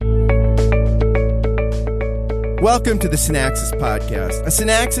Welcome to the Synaxis Podcast. A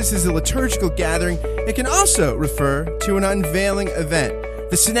synaxis is a liturgical gathering. It can also refer to an unveiling event.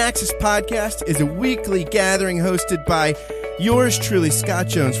 The Synaxis Podcast is a weekly gathering hosted by yours truly, Scott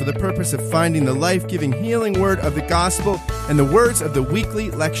Jones, for the purpose of finding the life-giving, healing word of the gospel and the words of the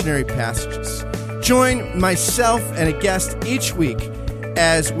weekly lectionary passages. Join myself and a guest each week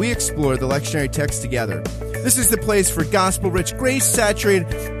as we explore the lectionary text together. This is the place for gospel-rich,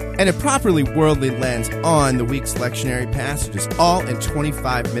 grace-saturated, and a properly worldly lens on the week's lectionary passages, all in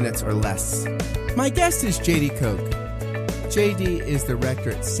 25 minutes or less. My guest is J.D. Koch. J.D. is the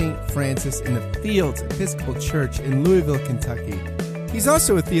rector at St. Francis in the Fields Episcopal Church in Louisville, Kentucky. He's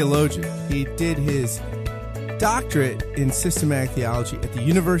also a theologian. He did his doctorate in systematic theology at the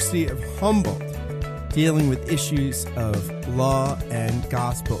University of Humboldt, dealing with issues of law and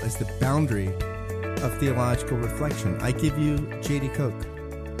gospel as the boundary of theological reflection. I give you J.D. Koch.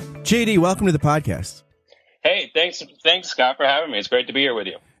 J.D., welcome to the podcast. Hey, thanks, Scott, for having me. It's great to be here with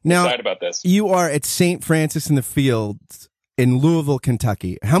you. Now, excited about this. You are at St. Francis in the Fields in Louisville,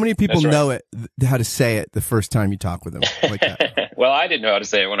 Kentucky. How many people know it, how to say it the first time you talk with them like that? Well, I didn't know how to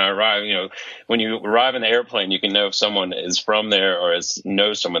say it when I arrived. You know, when you arrive in the airplane, you can know if someone is from there or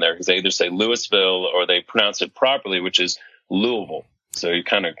knows someone there because they either say Louisville or they pronounce it properly, which is Louisville. So you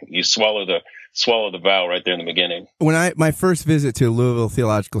swallow the vowel right there in the beginning. When my first visit to Louisville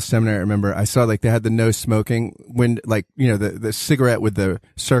Theological Seminary, I remember I saw they had the no smoking the cigarette with the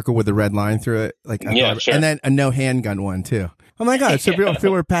circle with the red line through it. Sure. And then a no handgun one too. Oh my God! So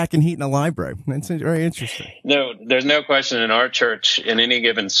people were packing heat in a library. That's very interesting. No, there's no question in our church, in any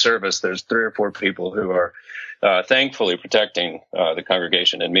given service, there's 3 or 4 people who are thankfully protecting the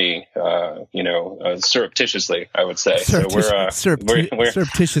congregation and me, surreptitiously, I would say.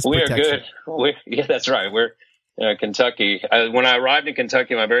 Surreptitious we are protection. good. Yeah, that's right. We're Kentucky. When I arrived in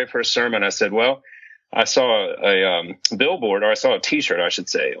Kentucky, my very first sermon, I said, well, I saw a billboard, or I saw a T-shirt, I should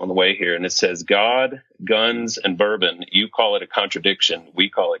say, on the way here, and it says, God, guns, and bourbon. You call it a contradiction. We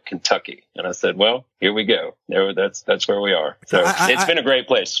call it Kentucky. And I said, well, here we go. That's where we are. So it's been a great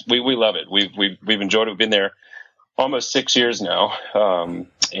place. We love it. We've enjoyed it. We've been there almost 6 years now.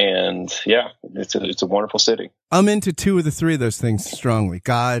 And yeah, it's a wonderful city. I'm into 2 of the 3 of those things strongly.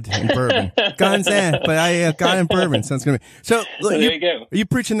 God and bourbon. Guns, but God and bourbon sounds good to me. So there you go. Are you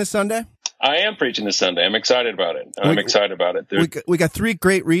preaching this Sunday? I am preaching this Sunday. I'm excited about it. We got 3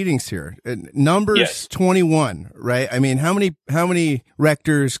 great readings here. Numbers 21, right? I mean, how many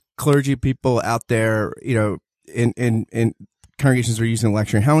rectors, clergy people out there, in congregations are using the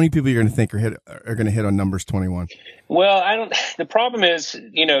lectionary? How many people you're going to think are going to hit on Numbers 21? Well, the problem is,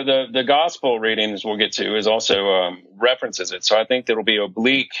 the gospel readings we'll get to is also references it. So I think that'll be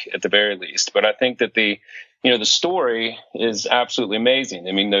oblique at the very least. But I think that the story is absolutely amazing.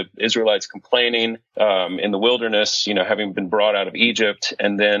 I mean, the Israelites complaining in the wilderness, having been brought out of Egypt,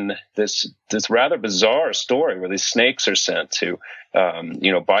 and then this rather bizarre story where these snakes are sent to,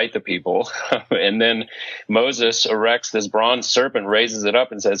 bite the people. And then Moses erects this bronze serpent, raises it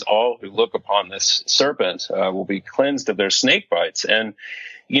up, and says, all who look upon this serpent will be cleansed of their snake bites. And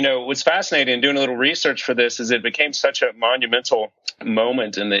what's fascinating in doing a little research for this is it became such a monumental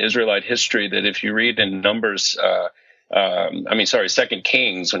moment in the Israelite history that if you read in Numbers, 2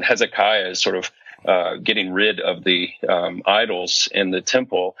 Kings, when Hezekiah is sort of getting rid of the idols in the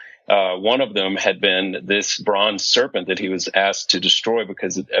temple, one of them had been this bronze serpent that he was asked to destroy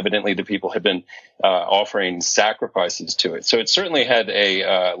because evidently the people had been offering sacrifices to it. So it certainly had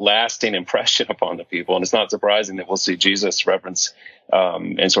a lasting impression upon the people. And it's not surprising that we'll see Jesus reference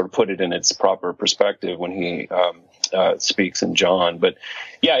and sort of put it in its proper perspective when he speaks in John. But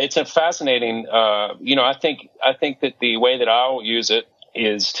yeah, it's a fascinating, I think that the way that I'll use it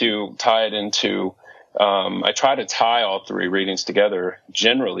is to tie it into I try to tie all 3 readings together,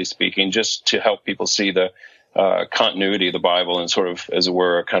 generally speaking, just to help people see the continuity of the Bible and sort of, as it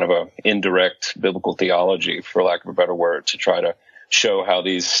were, kind of a indirect biblical theology, for lack of a better word, to try to show how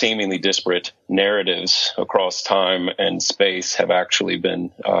these seemingly disparate narratives across time and space have actually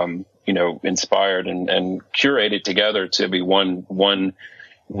been, inspired and curated together to be one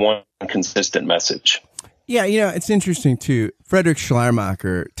consistent message. Yeah, it's interesting too. Friedrich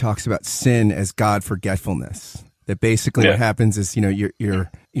Schleiermacher talks about sin as God forgetfulness. That basically what happens is, your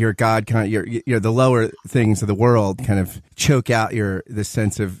God kind of, your the lower things of the world kind of choke out the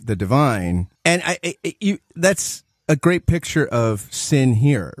sense of the divine. And that's a great picture of sin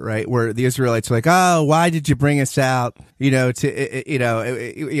here, right? Where the Israelites are like, "Oh, why did you bring us out? We hate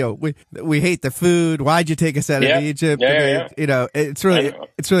the food. Why'd you take us out of Egypt?" It's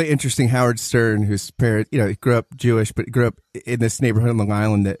really interesting. Howard Stern, whose parent, he grew up Jewish, but grew up in this neighborhood on Long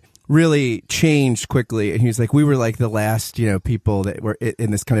Island that really changed quickly. And he was like, we were like the last, people that were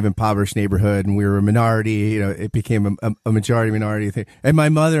in this kind of impoverished neighborhood, and we were a minority. It became a majority minority thing. And my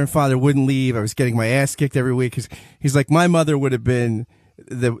mother and father wouldn't leave. I was getting my ass kicked every week. He's like, my mother would have been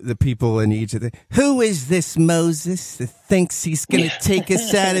the people in Egypt. Who is this Moses that thinks he's going to take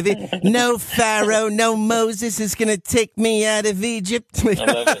us out of it? No Pharaoh, no Moses is going to take me out of Egypt. I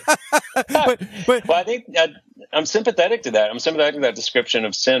love it. Well, I think I'm sympathetic to that. I'm sympathetic to that description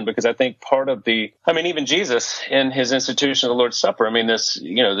of sin, because I think part of even Jesus in his institution of the Lord's Supper, this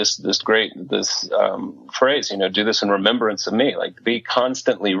phrase, do this in remembrance of me, like be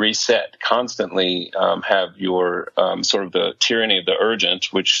constantly reset, constantly have your sort of the tyranny of the urgent,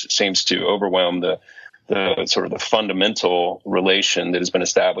 which seems to overwhelm the sort of the fundamental relation that has been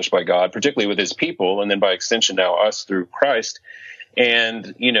established by God, particularly with his people, and then by extension now us through Christ.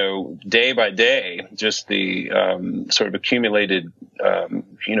 And, day by day, just the sort of accumulated,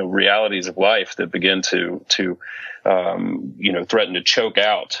 realities of life that begin to threaten to choke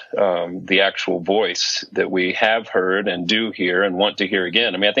out the actual voice that we have heard and do hear and want to hear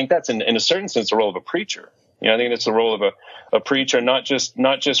again. I mean, I think that's in a certain sense the role of a preacher. I think that's the role of a preacher, not just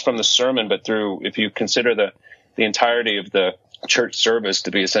from the sermon, but through, if you consider the entirety of the church service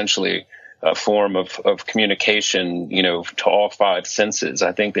to be essentially a form of communication, to all five senses.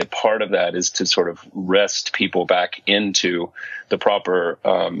 I think that part of that is to sort of rest people back into the proper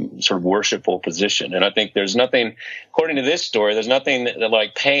sort of worshipful position. And I think there's nothing, according to this story, there's nothing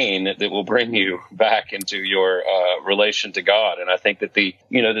like pain that will bring you back into your relation to God. And I think that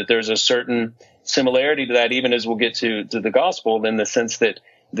that there's a certain similarity to that, even as we'll get to the gospel, in the sense that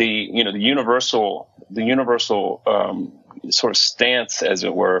the universal sort of stance, as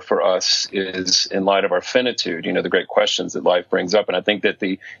it were, for us is in light of our finitude, the great questions that life brings up. And I think that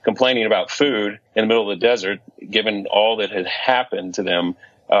the complaining about food in the middle of the desert, given all that had happened to them,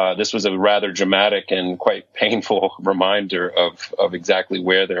 this was a rather dramatic and quite painful reminder of exactly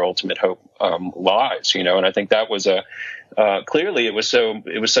where their ultimate hope lies, And I think that was clearly it was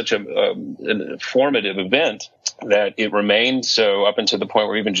such a formative event that it remained so up until the point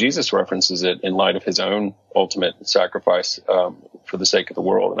where even Jesus references it in light of his own ultimate sacrifice for the sake of the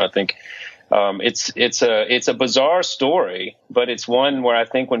world. And I think it's a bizarre story, but it's one where I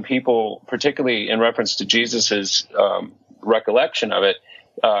think when people, particularly in reference to Jesus's recollection of it,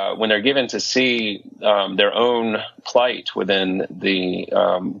 when they're given to see their own plight within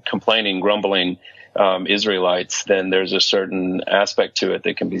the complaining, grumbling Israelites, then there's a certain aspect to it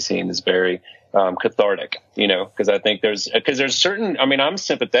that can be seen as very cathartic, because I think there's certain, I'm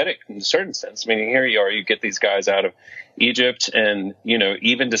sympathetic in a certain sense. Here you are, you get these guys out of Egypt, and,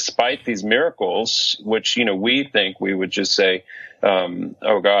 even despite these miracles, which, we think we would just say,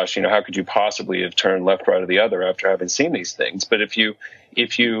 oh gosh, how could you possibly have turned left, right, or the other after having seen these things? But if you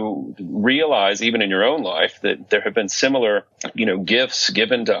realize, even in your own life, that there have been similar, gifts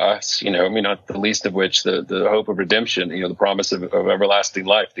given to us, not the least of which the hope of redemption, the promise of everlasting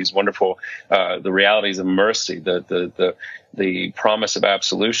life, these wonderful, the realities of mercy, the promise of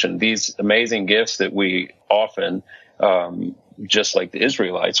absolution, these amazing gifts that we often, just like the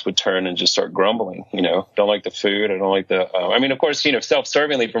Israelites, would turn and just start grumbling, don't like the food. I don't like of course,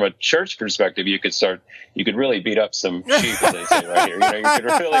 self-servingly from a church perspective, you could really beat up some sheep, as they say right here.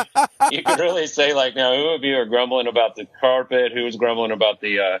 You could really say, like, now, who of you are grumbling about the carpet? Who's grumbling about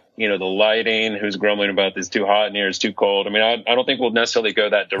the lighting? Who's grumbling about this too hot in here? It's too cold. I don't think we'll necessarily go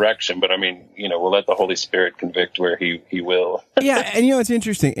that direction, but we'll let the Holy Spirit convict where he will. Yeah. And it's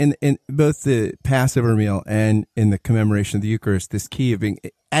interesting in both the Passover meal and in the commemoration of the Eucharist, this key of being,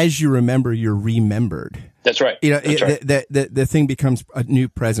 as you remember, you're remembered. That's right. That's right. The thing becomes a new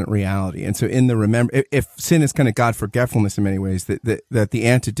present reality. And so in the if sin is kind of God forgetfulness in many ways, that the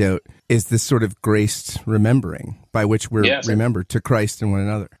antidote is this sort of graced remembering by which we're remembered to Christ and one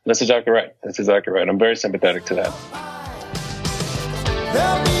another. That's exactly right. I'm very sympathetic to that.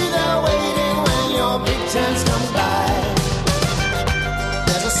 They'll be there waiting when your big chance comes by.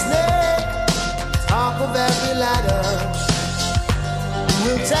 There's a snake top of every ladder.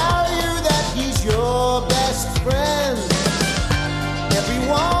 We'll tell you that he's your best friend.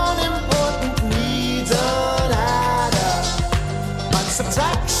 Everyone important needs an adder, but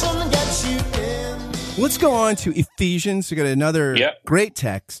subtraction gets you in. Let's go on to Ephesians. We got another great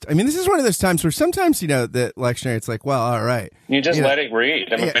text. This is one of those times where sometimes, the lectionary, it's like, well, all right. You just let it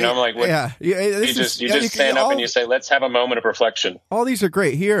read. I'm like, what? Yeah. You just stand up and you say, let's have a moment of reflection. All these are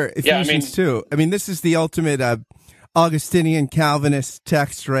great. Here, Ephesians 2. This is the ultimate Augustinian Calvinist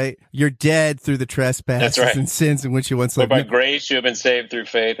text, right? You're dead through the trespasses and sins in which you once lived. But by grace you have been saved through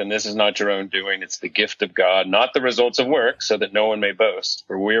faith, and this is not your own doing. It's the gift of God, not the results of work, so that no one may boast.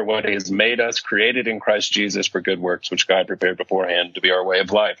 For we are what He has made us, created in Christ Jesus for good works, which God prepared beforehand to be our way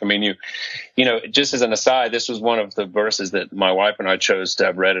of life. I mean, you know, just as an aside, this was one of the verses that my wife and I chose to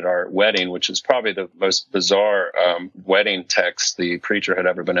have read at our wedding, which is probably the most bizarre wedding text the preacher had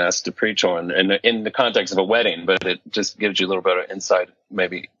ever been asked to preach on, and in the context of a wedding, but it just gives you a little bit of insight.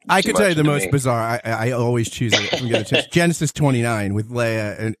 Maybe I can tell you the most bizarre. I always choose it from the other text. Genesis 29 with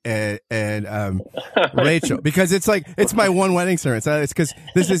Leah and Rachel, because it's like it's my one wedding sermon. It's because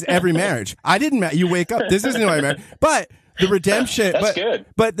this is every marriage. I didn't marry. You wake up. This isn't my marriage, but. The redemption,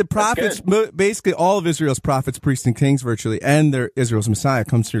 but the prophets, basically all of Israel's prophets, priests, and kings virtually, and Israel's Messiah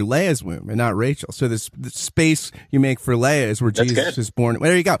comes through Leah's womb and not Rachel. So the space you make for Leah is where Jesus is born.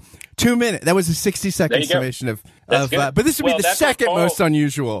 There you go. 2 minutes. That was a 60-second summation of but this would be the second most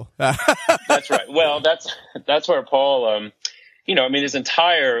unusual. That's right. Well, that's where Paul, you know, I mean, his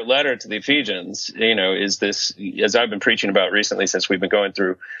entire letter to the Ephesians, you know, is this, as I've been preaching about recently since we've been going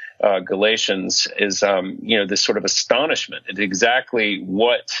through Galatians, is, you know, this sort of astonishment at exactly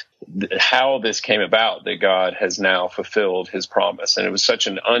how this came about, that God has now fulfilled His promise. And it was such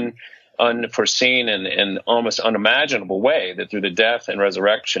an unforeseen and almost unimaginable way that through the death and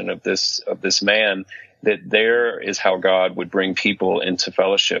resurrection of this man, that there is how God would bring people into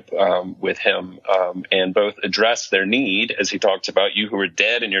fellowship with Him, and both address their need, as He talks about, you who were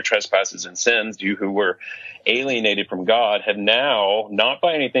dead in your trespasses and sins, you who were alienated from God, have now, not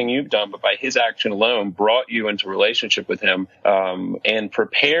by anything you've done, but by His action alone, brought you into relationship with Him, and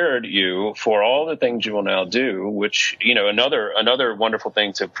prepared you for all the things you will now do, which, you know, another wonderful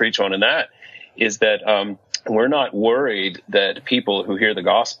thing to preach on in that is that we're not worried that people who hear the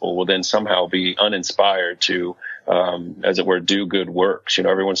gospel will then somehow be uninspired to, as it were, do good works. You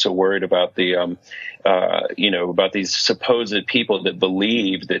know, everyone's so worried about about these supposed people that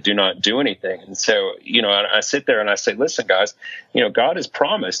believe that do not do anything. And so, you know, I sit there and I say, listen, guys, you know, God has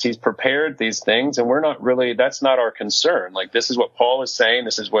promised, He's prepared these things, and we're not really, that's not our concern. Like, this is what Paul is saying.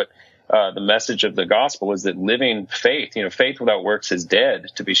 This is what the message of the gospel is, that living faith, you know, faith without works is dead,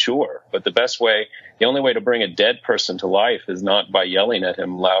 to be sure. But the only way to bring a dead person to life is not by yelling at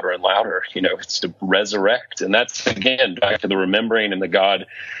him louder and louder. You know, it's to resurrect. And that's, again, back to the remembering and the God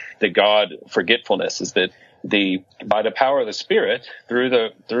forgetfulness, is that by the power of the Spirit, through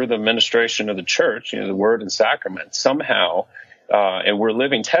the ministration of the church, you know, the word and sacrament, somehow, and we're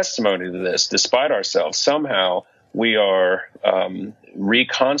living testimony to this, despite ourselves, somehow we are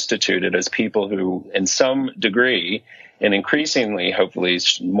reconstituted as people who, in some degree, and increasingly, hopefully,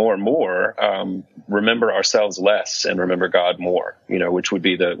 more and more, remember ourselves less and remember God more. You know, which would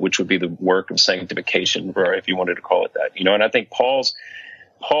be the work of sanctification, or if you wanted to call it that. You know, and I think Paul's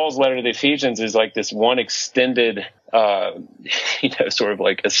letter to the Ephesians is like this one extended, sort of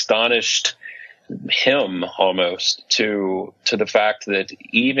like astonished hymn almost to the fact that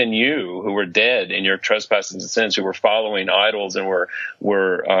even you who were dead in your trespasses and sins, who were following idols and were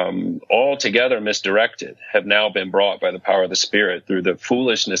altogether misdirected, have now been brought by the power of the Spirit through the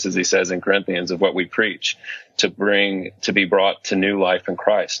foolishness, as he says in Corinthians, of what we preach, to be brought to new life in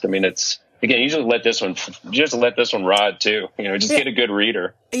Christ. I mean, it's, again, you just let this one ride too. You know, just get a good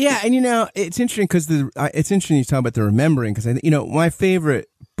reader. Yeah, and you know, it's interesting because it's interesting you talk about the remembering, because you know, my favorite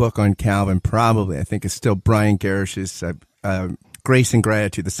book on Calvin probably, I think, is still Brian Gerish's Grace and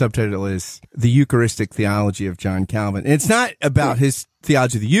Gratitude. The subtitle is The Eucharistic Theology of John Calvin. And it's not about his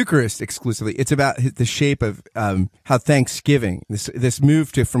theology of the Eucharist exclusively. It's about the shape of how Thanksgiving, this move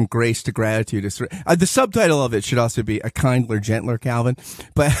from grace to gratitude. The subtitle of it should also be A Kindler, Gentler Calvin.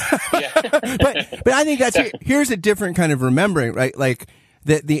 But but I think here's a different kind of remembering, right? Like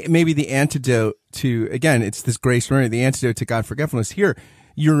maybe the antidote to, again, it's this grace remembering, the antidote to God forgetfulness. Here,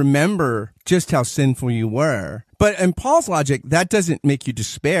 you remember just how sinful you were. But in Paul's logic, that doesn't make you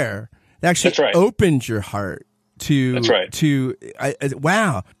despair. It actually opens your heart to,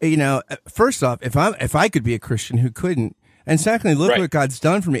 wow. You know, first off, if I could be a Christian, who couldn't? And secondly, look what God's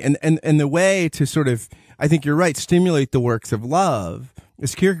done for me. And the way to sort of, I think you're right, stimulate the works of love,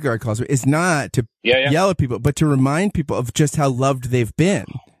 as Kierkegaard calls it, is not to yell at people, but to remind people of just how loved they've been.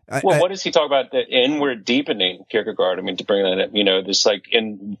 Well, what does he talk about? The inward deepening, Kierkegaard. I mean, to bring that up, you know, this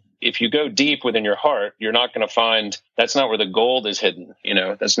if you go deep within your heart, you're not going to find, that's not where the gold is hidden. You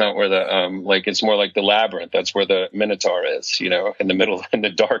know, that's not where it's more like the labyrinth. That's where the Minotaur is, you know, in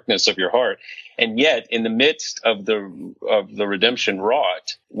the darkness of your heart. And yet in the midst of the redemption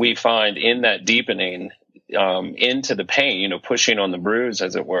wrought, we find in that deepening into the pain, pushing on the bruise,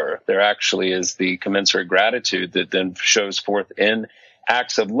 as it were, there actually is the commensurate gratitude that then shows forth in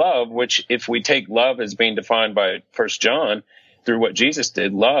acts of love, which if we take love as being defined by 1 John through what Jesus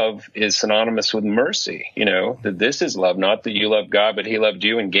did, love is synonymous with mercy, that this is love, not that you love God, but he loved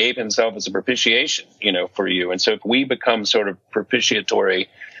you and gave himself as a propitiation, for you. And so if we become sort of propitiatory,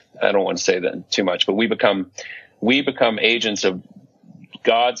 I don't want to say that too much, but we become agents of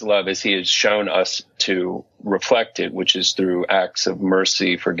God's love as he has shown us to reflect it, which is through acts of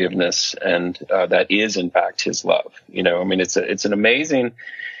mercy, forgiveness, and that is in fact his love. It's an amazingly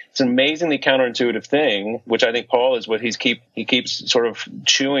counterintuitive thing, which I think Paul is what he keeps sort of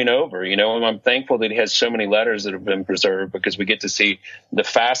chewing over, and I'm thankful that he has so many letters that have been preserved, because we get to see the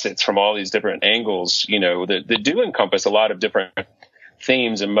facets from all these different angles, that do encompass a lot of different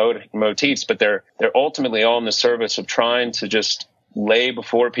themes and motifs, but they're ultimately all in the service of trying to just lay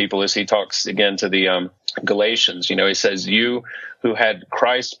before people, as he talks again to the Galatians. He says, you who had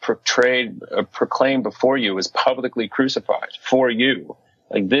Christ proclaimed before you as publicly crucified for you.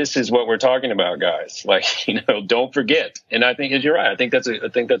 Like, this is what we're talking about, guys. Like, don't forget. And I think you're right. I think that's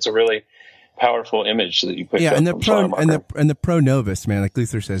a really powerful image that you put. Yeah, and the pro novus, man, like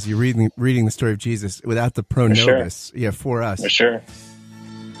Luther says, you're reading the story of Jesus without the pro novus. Yeah, for us. For sure.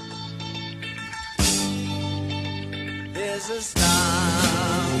 There's a starman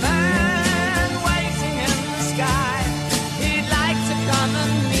waiting in the sky. He'd like to come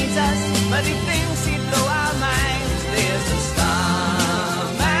and meet us, but he thinks he'd blow our minds. There's a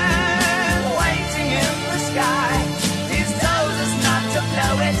starman waiting in the sky. He's told us not to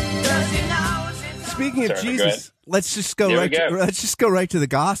blow it, 'cause he knows it's... Speaking of Jesus, let's just go right to the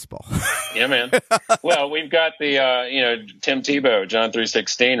gospel. Yeah, man. Well, we've got the Tim Tebow, John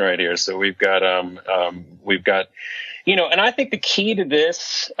 3:16 right here. So we've got and I think the key to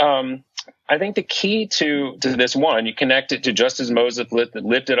this, this one, you connect it to just as Moses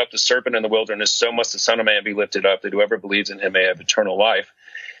lifted up the serpent in the wilderness, so must the Son of Man be lifted up, that whoever believes in him may have eternal life.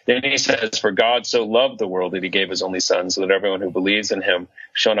 Then he says, for God so loved the world that he gave his only son, so that everyone who believes in him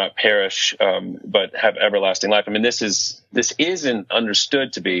shall not perish, but have everlasting life. I mean, this isn't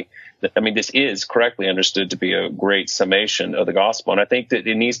understood to be, this is correctly understood to be a great summation of the gospel. And I think that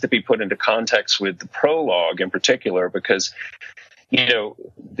it needs to be put into context with the prologue in particular, because,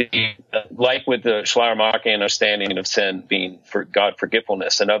 like with the Schleiermacher understanding of sin being for God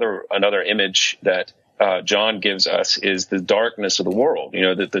forgetfulness, another image that John gives us is the darkness of the world.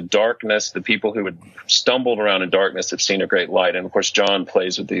 That the darkness, the people who had stumbled around in darkness have seen a great light. And of course, John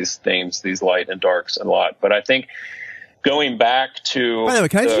plays with these themes, these light and darks a lot. But I think going back to... By the way,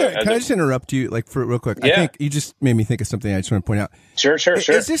 can I just interrupt you real quick? Yeah. I think you just made me think of something I just want to point out. Sure.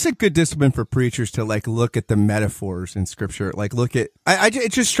 Is this a good discipline for preachers to look at the metaphors in Scripture?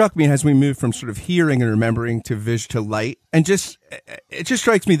 It just struck me as we moved from sort of hearing and remembering to to light, and it just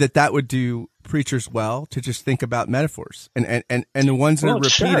strikes me that would do preachers well to just think about metaphors and the ones that are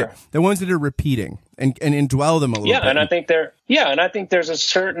repeating, the ones that are repeating and indwell them a little bit. And I think there's a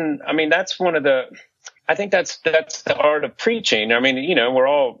certain, that's one of the, I think that's the art of preaching. We're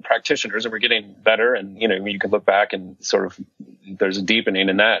all practitioners and we're getting better, and, you can look back and sort of, there's a deepening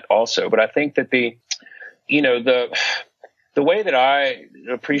in that also. But I think that the way that I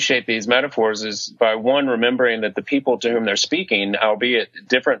appreciate these metaphors is by one, remembering that the people to whom they're speaking, albeit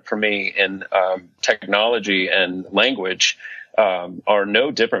different from me in technology and language, are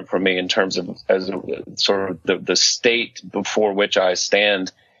no different from me in terms of the state before which I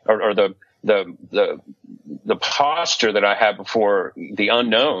stand, or the posture that I have before the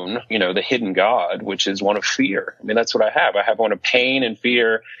unknown, the hidden God, which is one of fear. That's what I have. I have one of pain and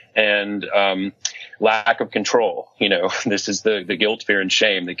fear and lack of control. This is the guilt, fear, and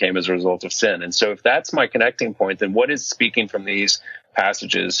shame that came as a result of sin. And so if that's my connecting point, then what is speaking from these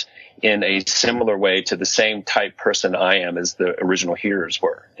passages in a similar way to the same type person I am as the original hearers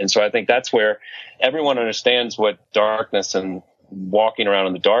were? And so I think that's where everyone understands what darkness and walking around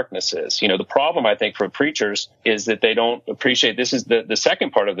in the darkness is. The problem, I think, for preachers is that they don't appreciate, this is the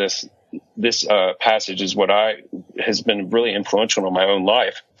second part of this passage is what has been really influential in my own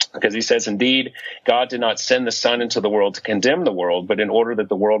life, because he says, indeed, God did not send the Son into the world to condemn the world, but in order that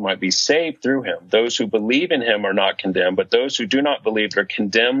the world might be saved through him. Those who believe in him are not condemned, but those who do not believe are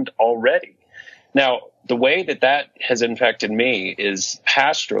condemned already. Now, the way that has infected me is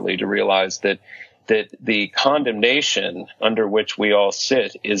pastorally to realize that the condemnation under which we all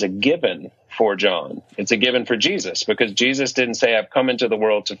sit is a given for John. It's a given for Jesus, because Jesus didn't say, I've come into the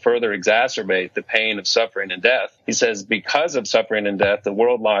world to further exacerbate the pain of suffering and death. He says, because of suffering and death, the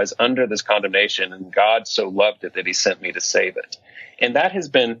world lies under this condemnation, and God so loved it that he sent me to save it. And that has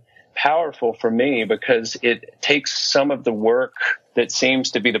been powerful for me because it takes some of the work that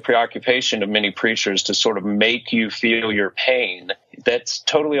seems to be the preoccupation of many preachers to sort of make you feel your pain. That's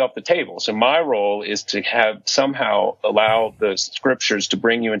totally off the table. So my role is to have somehow allow the scriptures to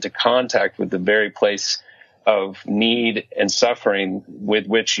bring you into contact with the very place of need and suffering with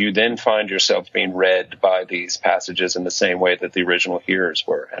which you then find yourself being read by these passages in the same way that the original hearers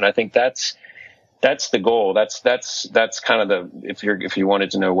were. And I think that's the goal. That's kind of the, if you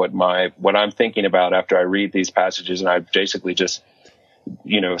wanted to know what I'm thinking about after I read these passages, and I basically just,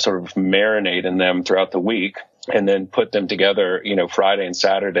 sort of marinate in them throughout the week and then put them together, Friday and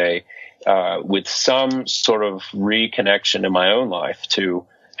Saturday, with some sort of reconnection in my own life to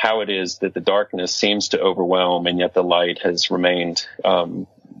how it is that the darkness seems to overwhelm and yet the light has remained,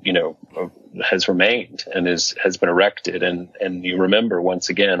 has remained and has been erected, and you remember once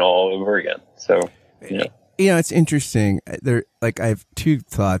again all over again. So, it's interesting. I have two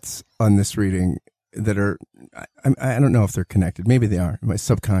thoughts on this reading that are, I don't know if they're connected. Maybe they are,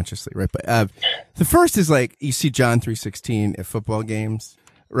 subconsciously, right? But the first is you see John 3:16 at football games,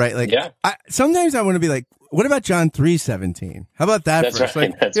 right? Sometimes I want to be like, what about John 3:17? How about that? That's first?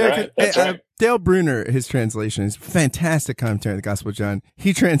 Right. That's right. Dale Bruner, his translation is fantastic commentary on the Gospel of John.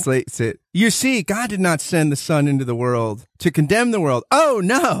 He translates it. You see, God did not send the Son into the world to condemn the world. Oh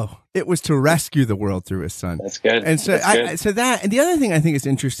no, it was to rescue the world through his Son. That's good. And so, and the other thing I think is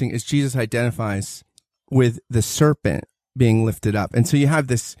interesting is Jesus identifies with the serpent being lifted up. And so you have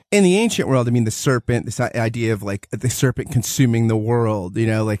this, in the ancient world, the serpent, this idea of the serpent consuming the world, in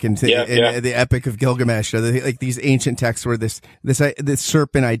the Epic of Gilgamesh, or these ancient texts where this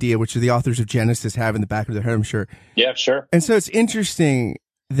serpent idea, which the authors of Genesis have in the back of their head, I'm sure. Yeah, sure. And so it's interesting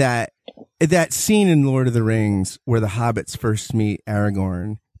that scene in Lord of the Rings where the hobbits first meet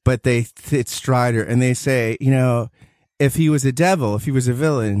Aragorn, but it's Strider, and they say, if he was a devil, if he was a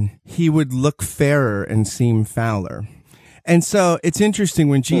villain, he would look fairer and seem fouler. And so it's interesting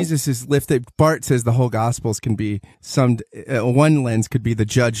when Jesus is lifted. Bart says the whole Gospels can be summed. One lens could be the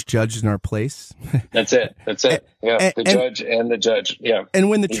judge judged in our place. That's it. Yeah, judge and the judge. Yeah. And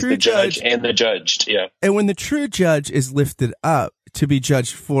when the true judge and the judged. Yeah. And when the true judge is lifted up to be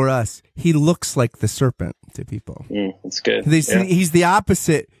judged for us, he looks like the serpent to people. That's good. He's the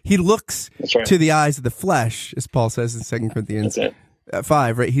opposite. He looks to the eyes of the flesh, as Paul says in 2 Corinthians. That's it.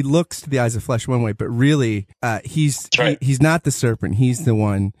 5, right? He looks to the eyes of flesh one way, but really, he's not the serpent. He's the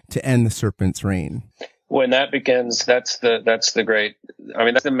one to end the serpent's reign. When that begins, that's the great.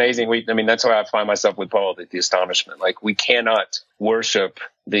 That's amazing. That's why I find myself with Paul, the astonishment. We cannot worship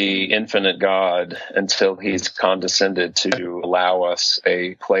the infinite God until He's condescended to allow us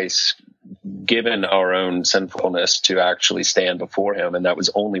a place, given our own sinfulness, to actually stand before Him, and that was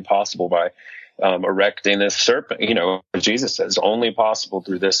only possible by erecting this serpent, Jesus says, only possible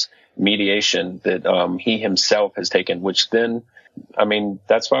through this mediation that He Himself has taken, which then,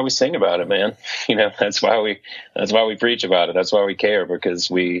 that's why we sing about it, man. That's why we preach about it. That's why we care,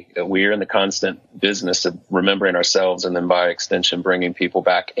 because we are in the constant business of remembering ourselves, and then by extension, bringing people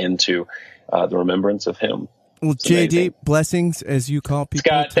back into the remembrance of Him. Well, it's JD, amazing. Blessings as you call people.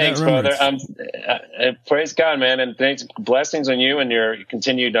 Scott, thanks, brother. Praise God, man, and thanks, blessings on you and your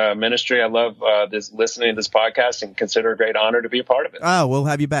continued ministry. I love listening to this podcast, and consider a great honor to be a part of it. Oh, we'll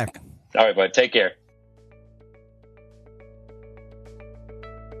have you back. All right, bud. Take care.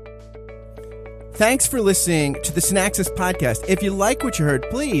 Thanks for listening to the Synaxis podcast. If you like what you heard,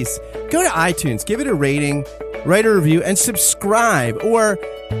 please go to iTunes, give it a rating, write a review, and subscribe, or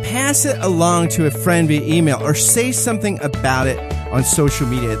pass it along to a friend via email, or say something about it on social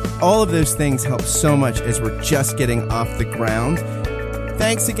media. All of those things help so much as we're just getting off the ground.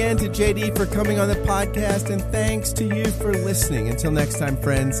 Thanks again to JD for coming on the podcast, and thanks to you for listening. Until next time,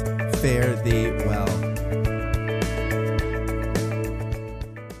 friends, fare thee well.